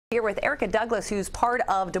Here with Erica Douglas, who's part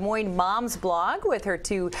of Des Moines Moms blog with her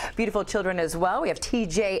two beautiful children as well. We have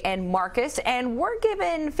TJ and Marcus, and we're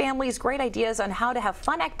giving families great ideas on how to have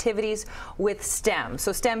fun activities with STEM.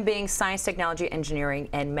 So STEM being science, technology, engineering,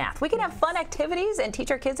 and math. We can have fun activities and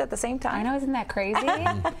teach our kids at the same time. I know, isn't that crazy?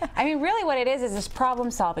 I mean, really what it is just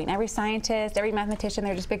problem solving. Every scientist, every mathematician,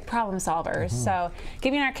 they're just big problem solvers. So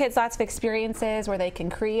giving our kids lots of experiences where they can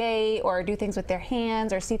create or do things with their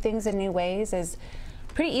hands or see things in new ways is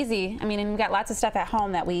pretty easy. I mean, and we've got lots of stuff at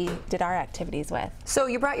home that we did our activities with. So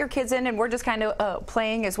you brought your kids in and we're just kind of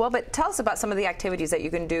playing as well, but tell us about some of the activities that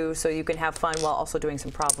you can do so you can have fun while also doing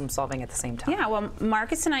some problem solving at the same time. Yeah, well,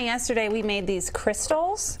 Marcus and I yesterday, we made these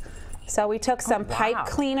crystals. So we took some pipe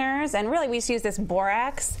cleaners, and really we just used this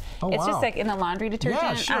borax. It's just like in the laundry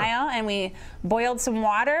detergent aisle, and we boiled some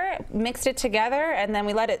water, mixed it together, and then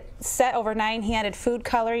we let it set overnight. He added food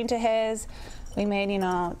coloring to his. We made, you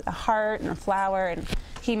know, a heart and a flower, and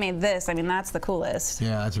he made this. I mean, that's the coolest.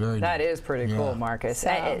 Yeah, that's very That is pretty cool, Marcus.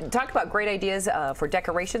 So, talk about great ideas for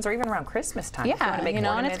decorations or even around Christmas time. Yeah, you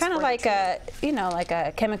know, and it's kind of like a, you know, like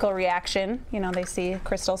a chemical reaction. You know, they see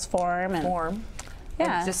crystals form and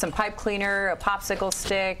yeah, and just some pipe cleaner, a popsicle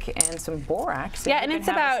stick, and some borax. Yeah, and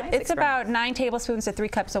it's about 9 tablespoons to 3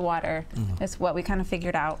 cups of water. Is what we kind of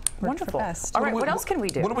figured out. Wonderful. All right, what else can we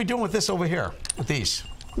do? What are we doing with this over here, with these?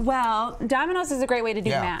 Well, dominoes is a great way to do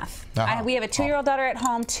math. We have a 2-year-old daughter at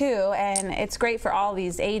home too, and it's great for all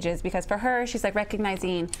these ages because for her, she's like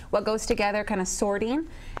recognizing what goes together, kind of sorting,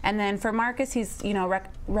 and then for Marcus, he's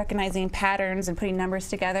recognizing patterns and putting numbers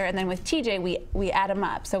together, and then with TJ, we add them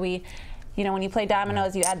up. So we, you know, when you play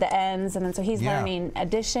dominoes, you add the ends, and then so he's learning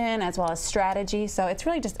addition as well as strategy. So it's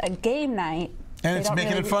really just a game night. And it's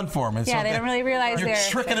making it fun for them. Yeah, they don't really realize you're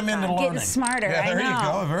tricking them into learning. Getting smarter. Yeah, there you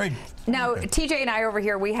go. Very. Now, TJ and I over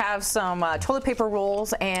here, we have some toilet paper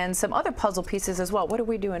rolls and some other puzzle pieces as well. What are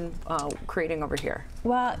we doing, creating over here?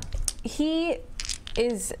 Well, he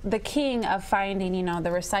is the king of finding, you know, the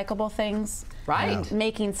recyclable things. Right.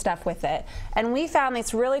 Making stuff with it. And we found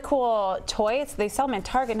this really cool toy. They sell them in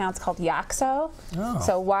Target now. It's called Yoxo.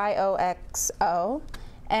 So Y-O-X-O.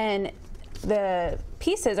 And the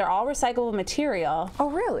pieces are all recyclable material. Oh,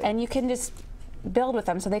 really? And you can just build with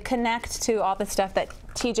them. So they connect to all the stuff that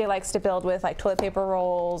TJ likes to build with, like toilet paper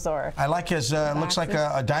rolls or... I like his, looks like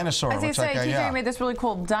a dinosaur. I was going to say, TJ made this really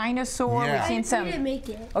cool dinosaur. We've seen some... I didn't make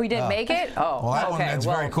it. Oh, you didn't make it? Oh, well, that one, that's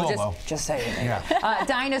very cool, though. Just say it.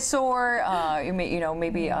 Dinosaur, you know,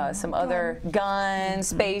 maybe some other gun,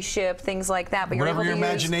 spaceship, things like that. But whatever your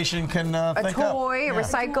imagination can think of. A toy,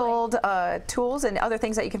 recycled tools, and other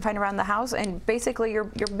things that you can find around the house, and basically you're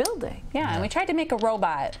building. Yeah, and we tried to make a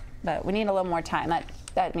robot, but we need a little more time. That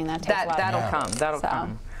takes a while. That'll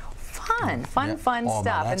come. Fun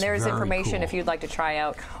stuff. And there's information if you'd like to try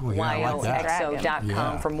out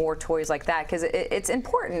yoxo.com for more toys like that, because it's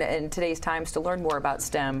important in today's times to learn more about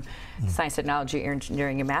STEM, science, technology,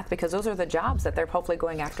 engineering, and math, because those are the jobs that they're hopefully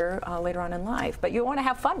going after later on in life. But you want to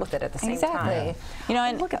have fun with it at the same time. You know,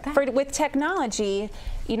 and with technology,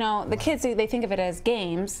 you know, the kids, they think of it as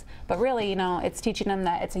games, but really, you know, it's teaching them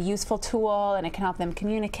that it's a useful tool and it can help them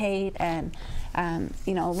communicate and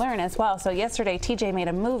you know, learn as well. So yesterday, TJ made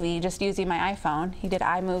a movie just using my iPhone. He did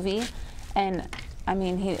iMovie, and I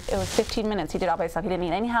mean, it was 15 minutes. He did all by himself. He didn't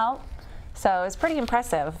need any help. So it was pretty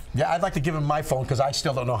impressive. Yeah, I'd like to give him my phone because I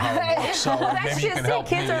still don't know how it works. So maybe you can help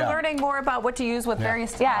me. Kids are learning more about what to use with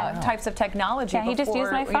various types of technology. Yeah, he just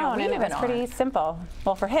used my phone, and it was pretty simple.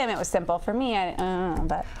 Well, for him, it was simple. For me, I don't know,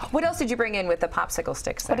 but. What else did you bring in with the popsicle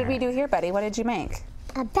sticks? What did we do here, buddy? What did you make?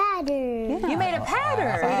 A pattern. Yeah. You made a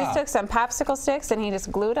pattern. So we just took some popsicle sticks and he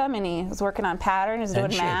just glued them, and he was working on patterns,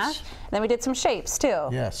 doing math. And then we did some shapes too.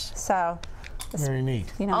 Yes. So. Very neat.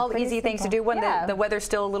 You know, all easy things to do when the weather's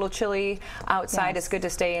still a little chilly outside. It's good to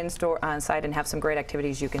stay inside and have some great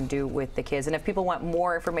activities you can do with the kids. And if people want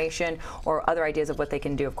more information or other ideas of what they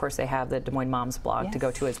can do, of course, they have the Des Moines Moms blog to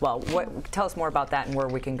go to as well. Tell us more about that and where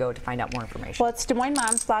we can go to find out more information. Well, it's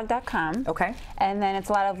DesMoinesMomsblog.com. Okay. And then it's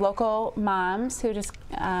a lot of local moms who just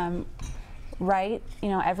write, you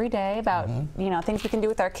know, every day about, you know, things we can do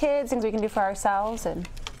with our kids, things we can do for ourselves, and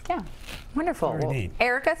yeah. Wonderful. Well,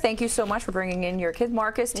 Erica, thank you so much for bringing in your kids.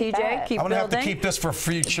 Marcus, TJ, keep building. I'm going to have to keep this for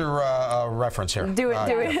future reference here.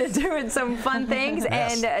 Doing some fun things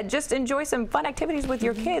and just enjoy some fun activities with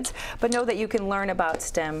your kids, but know that you can learn about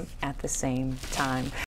STEM at the same time.